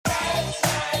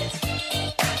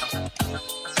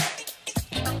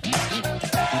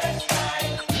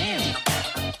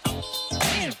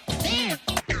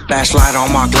Flashlight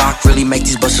on my Glock really make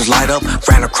these busters light up.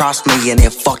 Ran across me and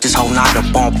then fucked this whole night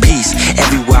up on peace.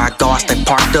 Everywhere I go, I stay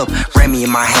parked up. Remy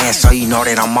in my hand, so you know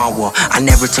that I'm on one. I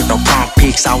never took no prom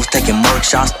pics, I was taking mug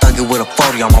shots. Thug it with a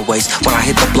 40 on my waist. When I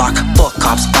hit the block, fuck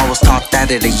cops. I was taught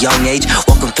that at a young age.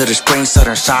 Welcome to the spring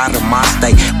southern side of my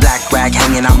state. Black rag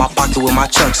hanging out my pocket with my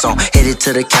chucks on. Headed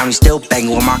to the county, still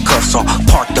banging with my cuffs on.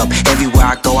 Parked up, everywhere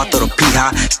I go, I throw the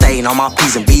P-high. Staying on my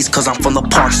P's and B's, cause I'm from the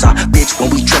park side. Bitch,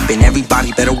 when we trippin',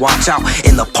 everybody better watch out.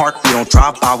 In the park, we don't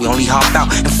drive by, we only hop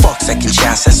out. And fuck second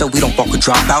chances, so we don't fuck with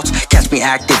dropouts. Catch me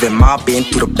active and mobbing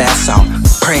through the bath out.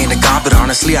 Praying to God, but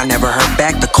honestly, I never heard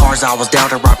back. The cars I was down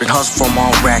to rob and hustle from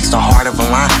all racks. The heart of a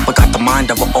lion, but got the mind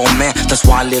of an old man. That's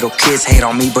why little kids hate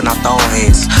on me, but not the old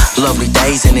heads. Lovely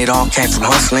days, and it all came from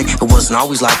hustling. It wasn't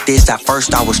always like this, at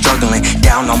first I was struggling.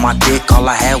 Down on my dick, all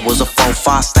I had was a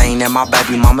 4-5. Staying at my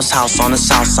baby mama's house on the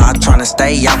south side, trying to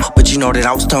stay out, but you know that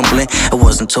I was tumbling. It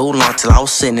wasn't too long till I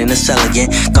was sitting in the cell again.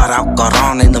 Got out, got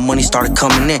on, and the money started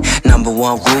coming in. Number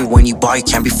one rule, when you ball, you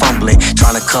can't be fumbling.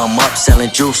 Trying to come up, selling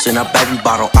juice in a baby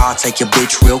bottle. I'll take your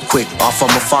bitch real quick, off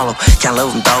I'ma follow. Can't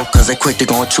love them though, cause they quick to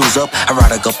go and choose up. I'd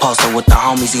rather go post up with the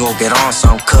homies and go get on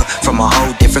some. Cut from a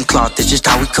whole different cloth, that's just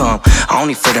how we come. I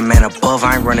only fear the man above,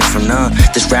 I ain't running from none.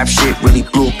 This rap shit really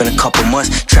blew up in a couple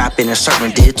months. Trapping and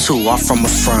serving did too, off from the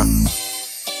front.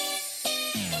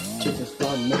 Bitches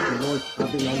start making noise.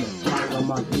 I've been on the block on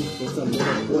my beat with some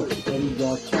little boy. Then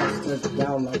y'all tracks turned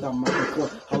down like I'm Michael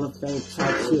Ford. Hall of Fame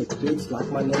type shit, bitch, like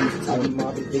my name is Tony.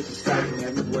 Mobbing bitches tracking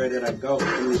everywhere that I go.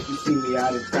 And if you see me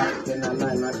out in traffic, then I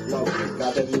might not flow.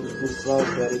 Got that new school flow,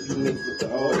 but if you mix with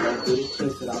the old, don't get it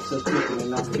twisted. I'm still kicking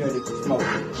and I'm scared if you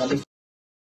smoke.